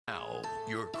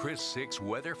your Chris 6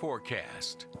 weather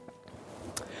forecast.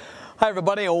 Hi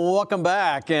everybody, welcome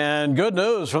back, and good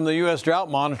news from the U.S. Drought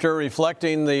Monitor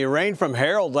reflecting the rain from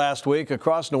Harold last week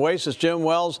across Nueces, Jim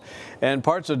Wells, and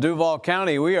parts of Duval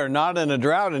County. We are not in a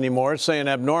drought anymore. It's saying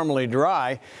abnormally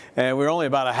dry, and we're only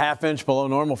about a ½ inch below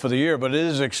normal for the year, but it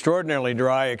is extraordinarily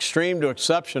dry, extreme to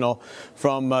exceptional,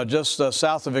 from just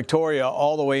south of Victoria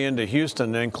all the way into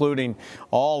Houston, including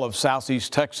all of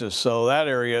southeast Texas. So that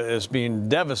area is being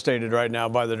devastated right now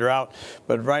by the drought,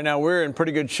 but right now we're in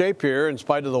pretty good shape here in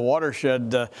spite of the watershed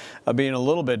being a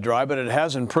little bit dry, but it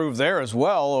has improved there as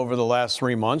well over the last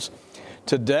 3 months.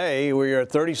 Today, we are at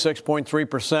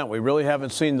 36.3%. We really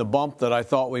haven't seen the bump that I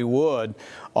thought we would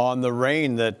on the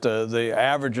rain, that the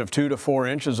average of 2 to 4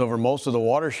 inches over most of the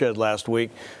watershed last week,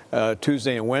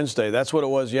 Tuesday and Wednesday. That's what it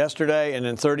was yesterday, and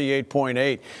then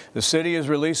 38.8. The city is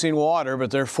releasing water,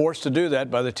 but they're forced to do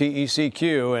that by the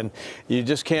TECQ, and you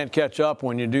just can't catch up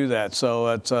when you do that. So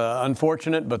it's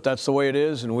unfortunate, but that's the way it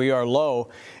is, and we are low.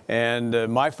 And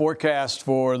my forecast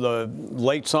for the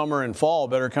late summer and fall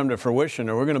better come to fruition,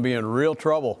 or we're going to be in real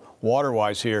trouble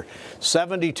water-wise here.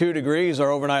 72 degrees our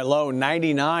overnight low,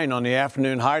 99 on the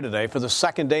afternoon high today for the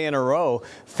second day in a row,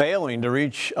 failing to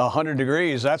reach 100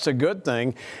 degrees. That's a good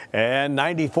thing. And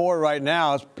 94 right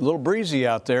now. It's a little breezy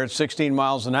out there at 16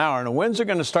 miles an hour. And the winds are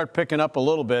going to start picking up a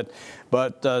little bit,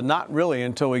 but not really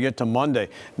until we get to Monday.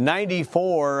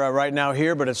 94 right now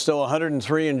here, but it's still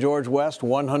 103 in George West,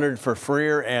 100 for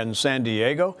Freer and San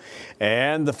Diego.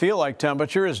 And the feel-like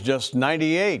temperature is just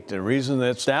 98. The reason that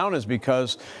it's down is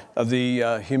because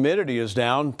the humidity is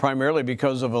down, primarily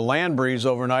because of a land breeze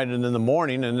overnight and in the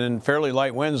morning, and then fairly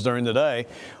light winds during the day.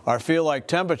 Our feel-like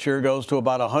temperature goes to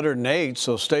about 108,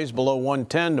 so stays below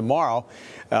 110 tomorrow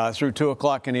through 2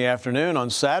 o'clock in the afternoon. On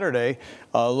Saturday,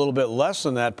 a little bit less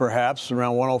than that perhaps,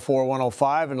 around 104,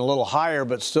 105, and a little higher,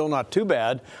 but still not too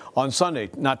bad. On Sunday,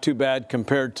 not too bad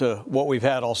compared to what we've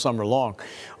had all summer long.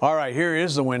 All right, here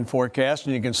is the wind forecast,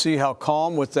 and you can see how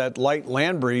calm with that light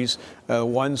land breeze,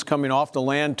 one's coming off the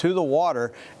land to the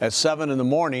water at 7 in the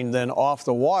morning, then off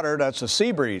the water, that's a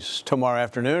sea breeze tomorrow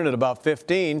afternoon at about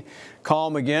 15.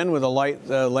 Calm again with a light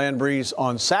land breeze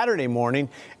on Saturday morning,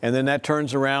 and then that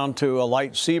turns around to a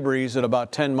light sea breeze at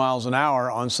about 10 miles an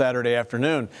hour on Saturday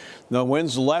afternoon. The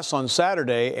wind's less on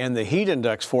Saturday, and the heat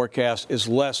index forecast is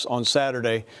less on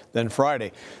Saturday than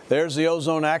Friday. There's the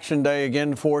ozone action day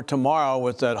again for tomorrow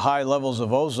with that high levels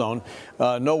of ozone.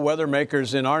 No weather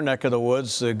makers in our neck of the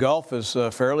woods. The Gulf is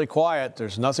fairly quiet.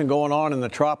 There's nothing going on in the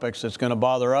tropics that's going to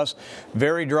bother us.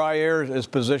 Very dry air is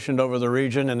positioned over the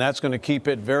region, and that's going to keep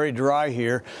it very dry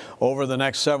here over the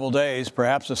next several days.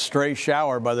 Perhaps a stray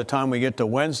shower by the time we get to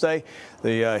Wednesday.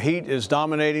 The heat is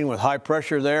dominating with high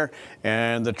pressure there,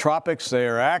 and the tropics, they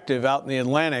are active out in the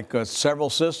Atlantic with several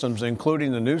systems,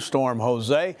 including the new storm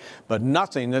Jose, but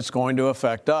nothing that's going to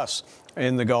affect us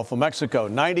in the Gulf of Mexico.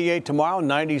 98 tomorrow,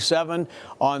 97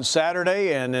 on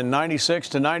Saturday, and then 96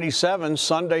 to 97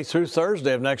 Sunday through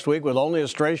Thursday of next week with only a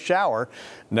stray shower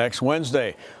next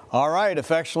Wednesday. All right,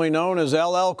 affectionately known as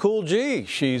LL Cool G.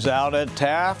 She's out at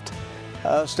Taft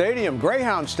Stadium,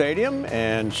 Greyhound Stadium,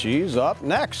 and she's up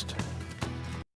next.